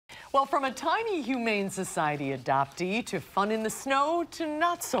Well, from a tiny Humane Society adoptee to fun in the snow to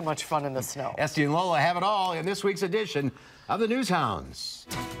not so much fun in the snow. Estie and Lola have it all in this week's edition of the News Hounds.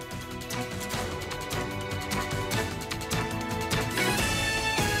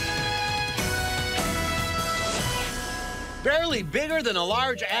 Barely bigger than a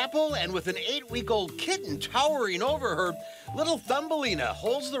large apple and with an 8-week-old kitten towering over her, little Thumbelina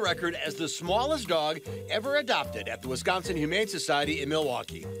holds the record as the smallest dog ever adopted at the Wisconsin Humane Society in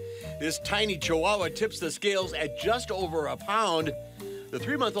Milwaukee. This tiny chihuahua tips the scales at just over a pound. The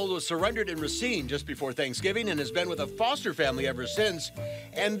 3-month-old was surrendered in Racine just before Thanksgiving and has been with a foster family ever since.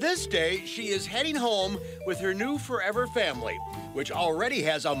 And this day, she is heading home with her new forever family, which already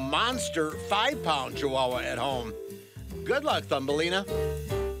has a monster 5-pound chihuahua at home. Good luck, Thumbelina.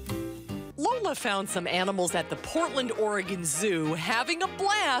 Lola found some animals at the Portland, Oregon Zoo having a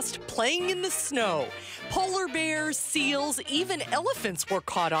blast playing in the snow. Polar bears, seals, even elephants were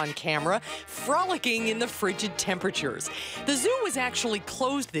caught on camera frolicking in the frigid temperatures. The zoo was actually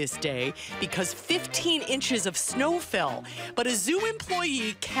closed this day because 15 inches of snow fell, but a zoo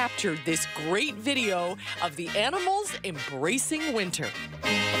employee captured this great video of the animals embracing winter.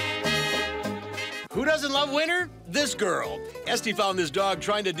 Who doesn't love winter? This girl. Estie found this dog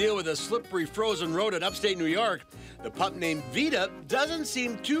trying to deal with a slippery frozen road in upstate New York. The pup named Vita doesn't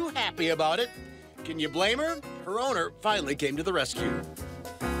seem too happy about it. Can you blame her? Her owner finally came to the rescue.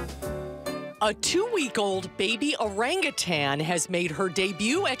 A 2-week-old baby orangutan has made her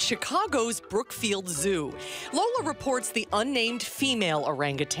debut at Chicago's Brookfield Zoo. Lola reports the unnamed female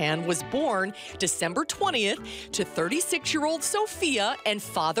orangutan was born December 20th to 36-year-old Sophia and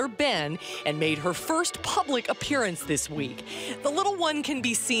father Ben and made her first public appearance this week. The little one can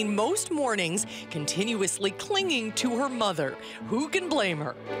be seen most mornings continuously clinging to her mother. Who can blame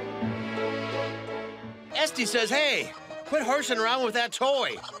her? Estie says, hey, quit horsing around with that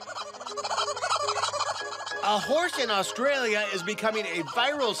toy. A horse in Australia is becoming a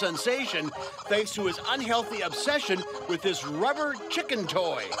viral sensation thanks to his unhealthy obsession with this rubber chicken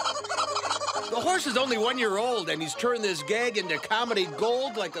toy. The horse is only 1 year old, and he's turned this gag into comedy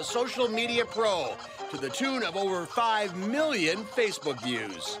gold like a social media pro, to the tune of over 5 million Facebook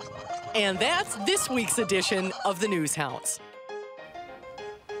views. And that's this week's edition of the News Hounds.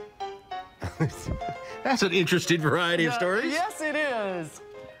 That's an interesting variety of stories. Yes, it is.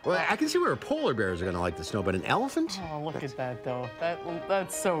 Well, I can see where polar bears are going to like the snow, but an elephant? Oh, look at that, though.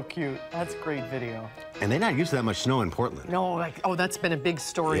 That's so cute. That's great video. And they're not used to that much snow in Portland. No, that's been a big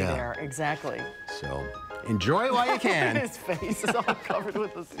story there. Exactly. So enjoy while you can. His face is all covered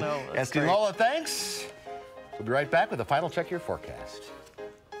with the snow. Estie and Lola, thanks. We'll be right back with a final check of your forecast.